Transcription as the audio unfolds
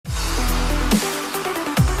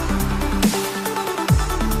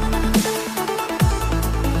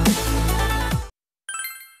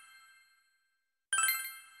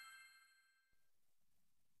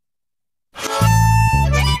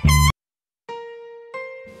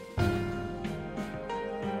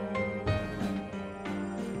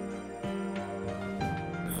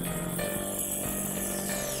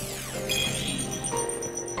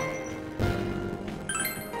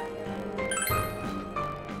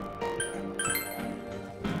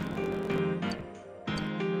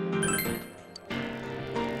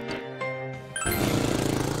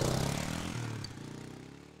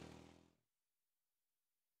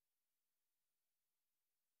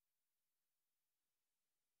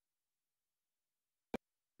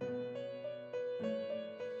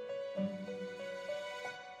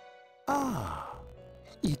Ah,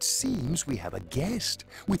 it seems we have a guest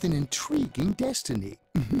with an intriguing destiny.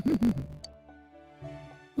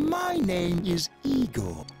 My name is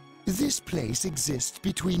Igor. This place exists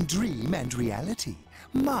between dream and reality,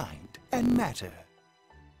 mind and matter.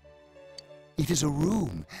 It is a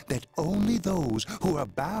room that only those who are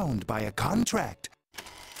bound by a contract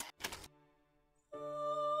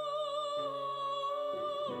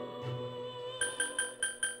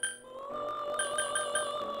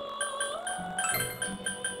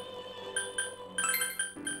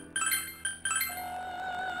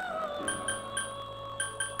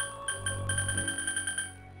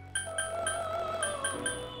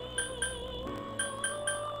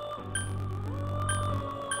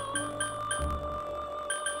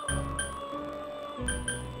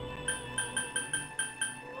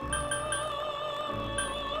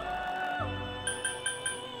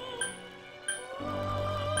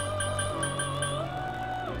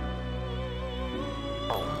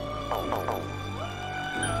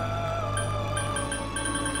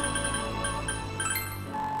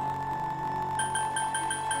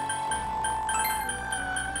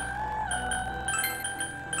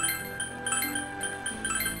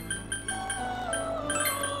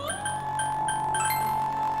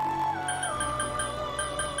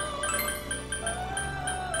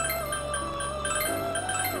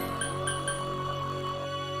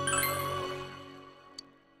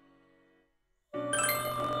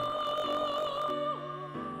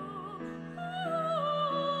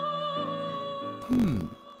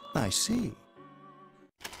I see.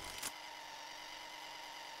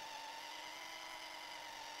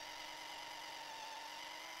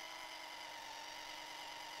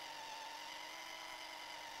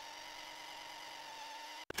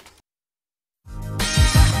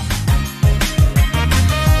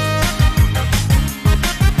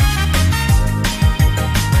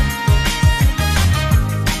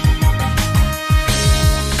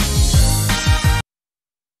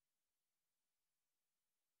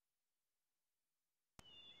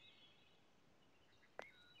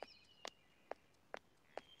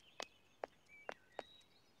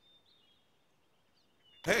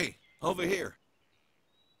 Hey, over here.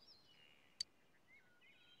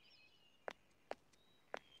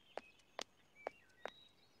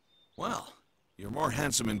 Well, you're more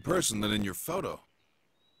handsome in person than in your photo.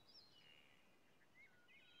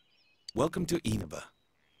 Welcome to Inaba.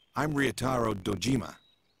 I'm Ryotaro Dojima.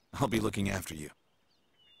 I'll be looking after you.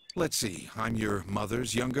 Let's see, I'm your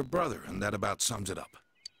mother's younger brother, and that about sums it up.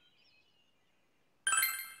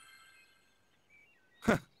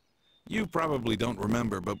 You probably don't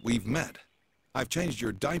remember, but we've met. I've changed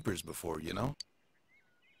your diapers before, you know?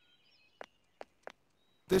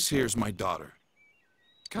 This here's my daughter.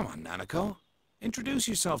 Come on, Nanako. Introduce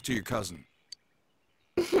yourself to your cousin.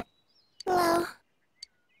 Hello.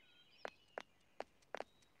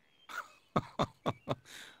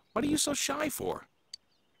 What are you so shy for?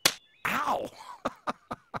 Ow!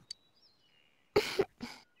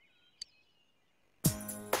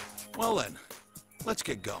 Well then, let's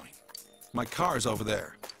get going. My car's over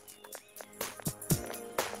there.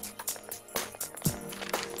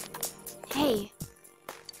 Hey.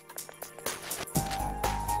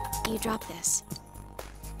 You dropped this.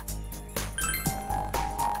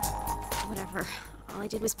 Whatever. All I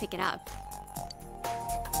did was pick it up.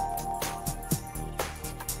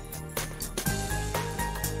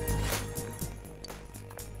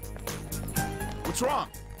 What's wrong?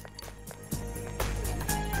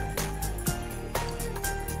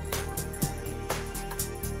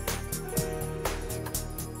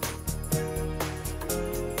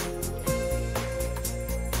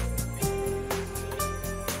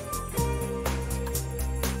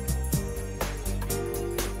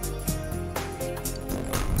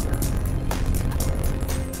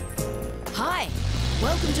 Hi.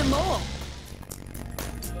 Welcome to Mall.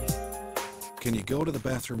 Can you go to the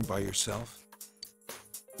bathroom by yourself?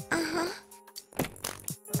 Uh-huh.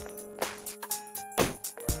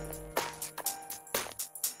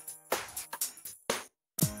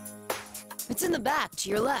 It's in the back, to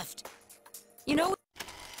your left. You know...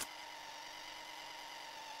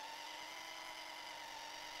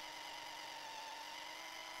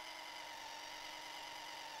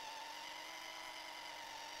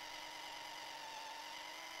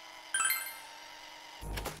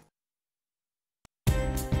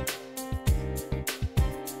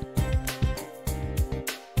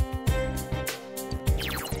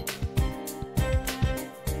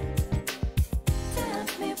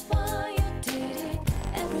 Tell me why you did it.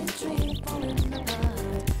 Every dream falling apart.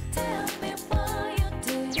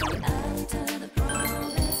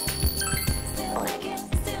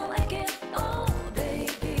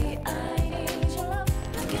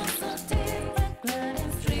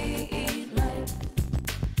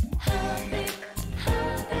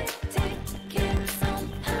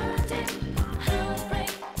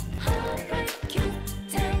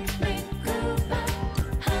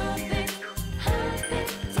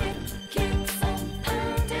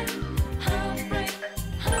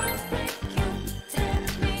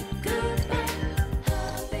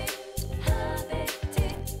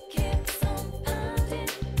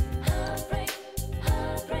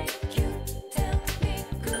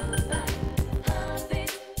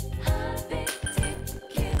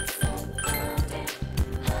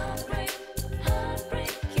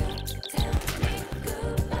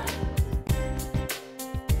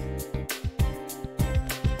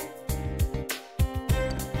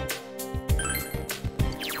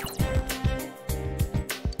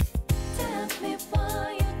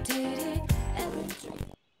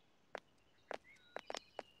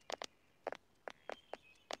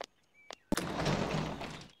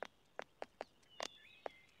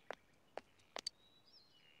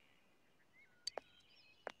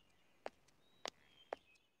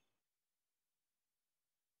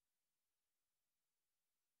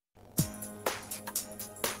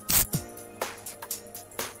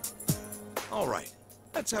 All right,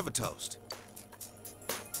 let's have a toast.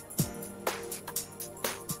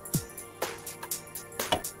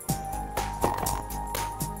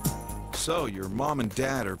 So, your mom and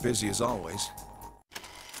dad are busy as always.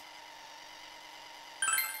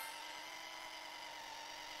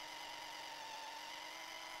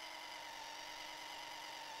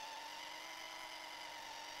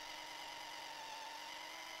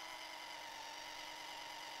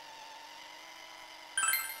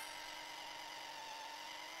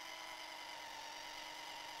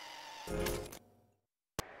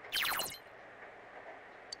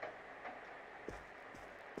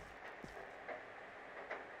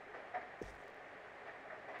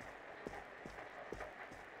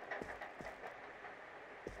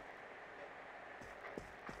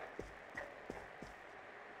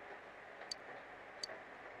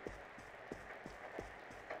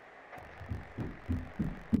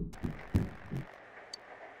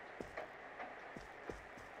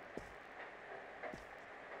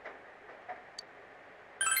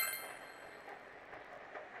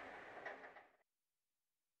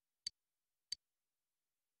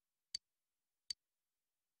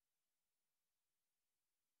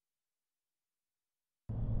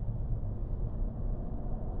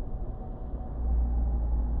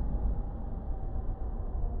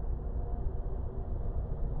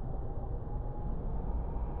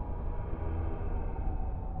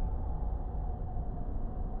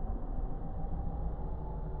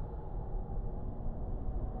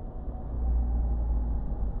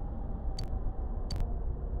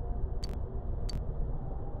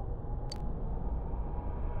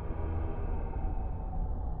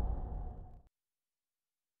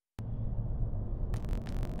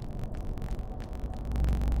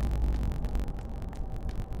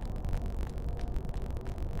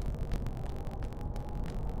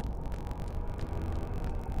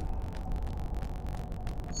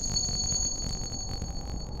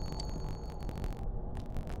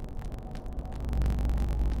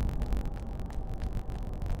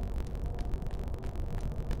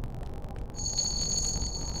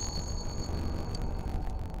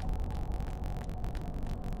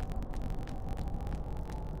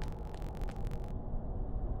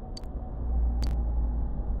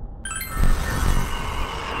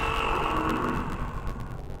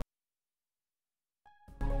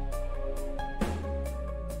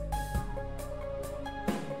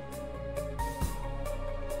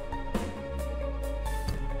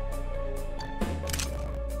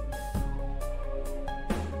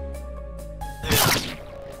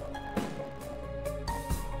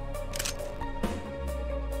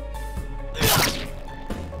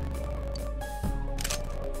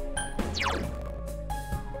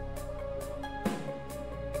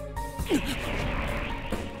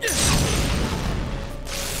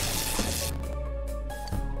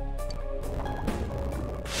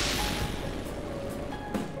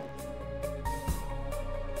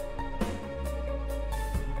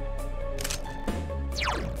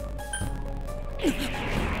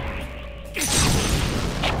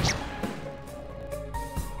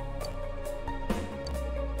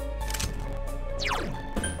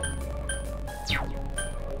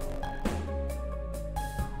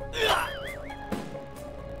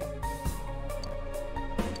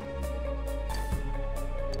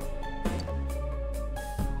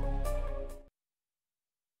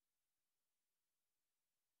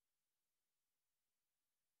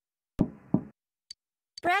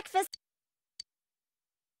 Breakfast.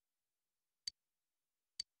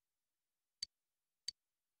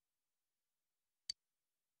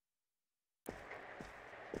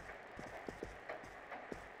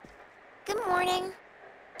 Good morning.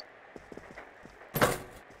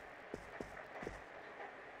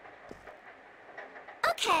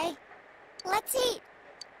 Okay, let's eat.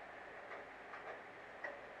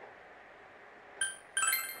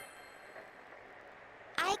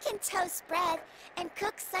 I can toast bread and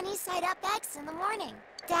cook sunny-side-up eggs in the morning.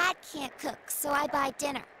 Dad can't cook, so I buy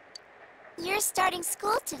dinner. You're starting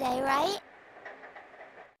school today, right?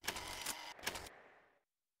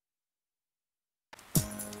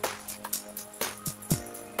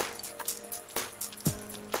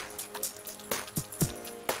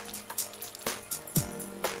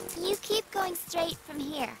 You keep going straight from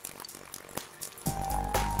here.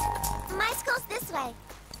 My school's this way.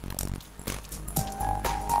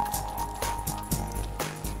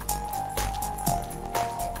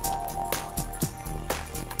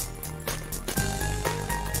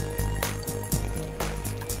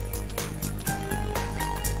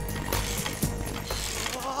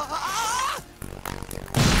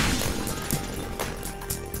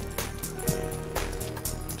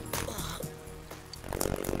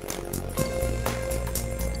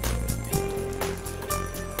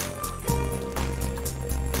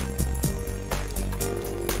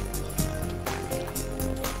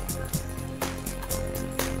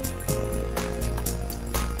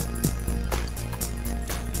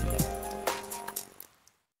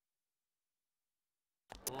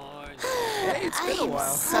 It's been a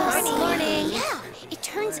while. Morning. Yeah, it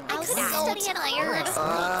turns out I couldn't study at tired.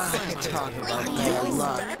 Talk about bad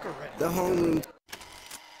luck. The homeroom.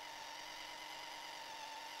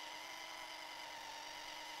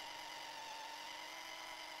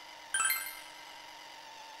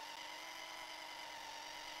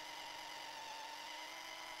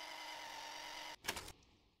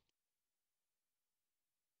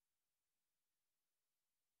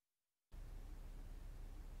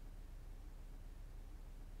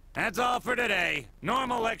 That's all for today.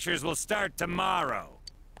 Normal lectures will start tomorrow.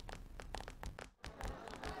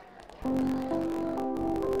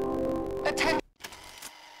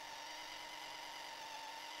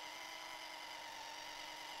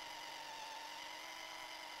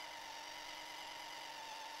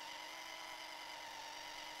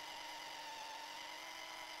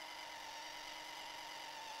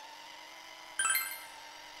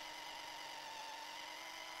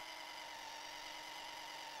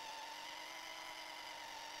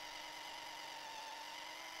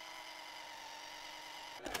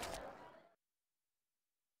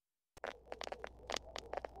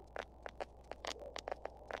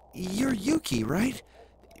 You're Yuki, right?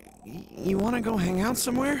 You want to go hang out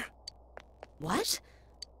somewhere? What?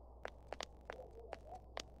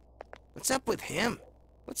 What's up with him?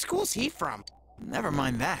 What school's he from? Never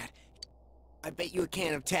mind that. I bet you a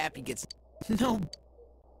can of tappy gets... No.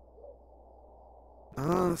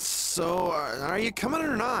 So, are you coming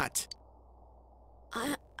or not?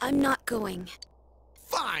 I'm not going.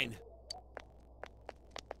 Fine!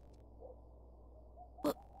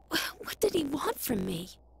 What did he want from me?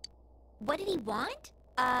 What did he want?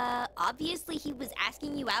 Obviously he was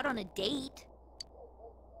asking you out on a date.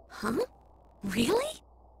 Huh? Really?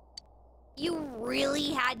 You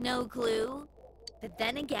really had no clue? But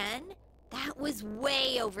then again, that was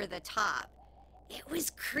way over the top. It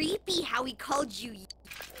was creepy how he called you.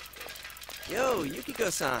 Yo,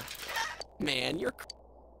 Yukiko-san. Man, you're...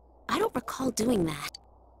 I don't recall doing that.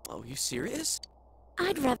 Oh, you serious?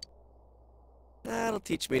 I'd rather... That'll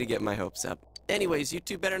teach me to get my hopes up. Anyways, you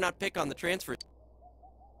two better not pick on the transfer.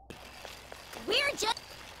 We're just...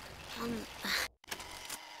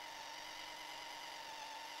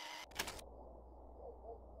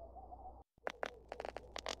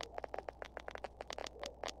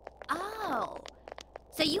 Oh.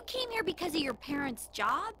 So you came here because of your parents'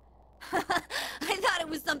 job? I thought it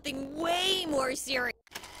was something way more serious.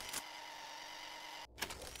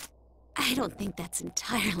 I don't think that's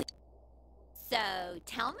entirely... So,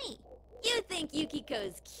 tell me, you think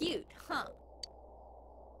Yukiko's cute, huh?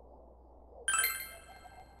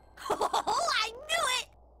 Oh, I knew it!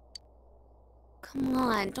 Come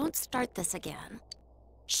on, don't start this again.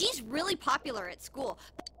 She's really popular at school.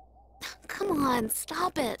 Come on,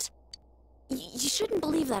 stop it. You shouldn't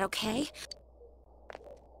believe that, okay?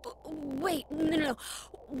 Wait, no.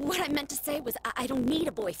 What I meant to say was I don't need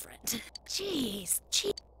a boyfriend. Jeez.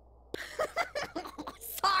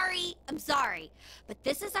 I'm sorry. But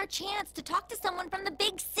this is our chance to talk to someone from the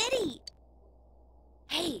big city.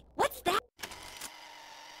 Hey, what's that?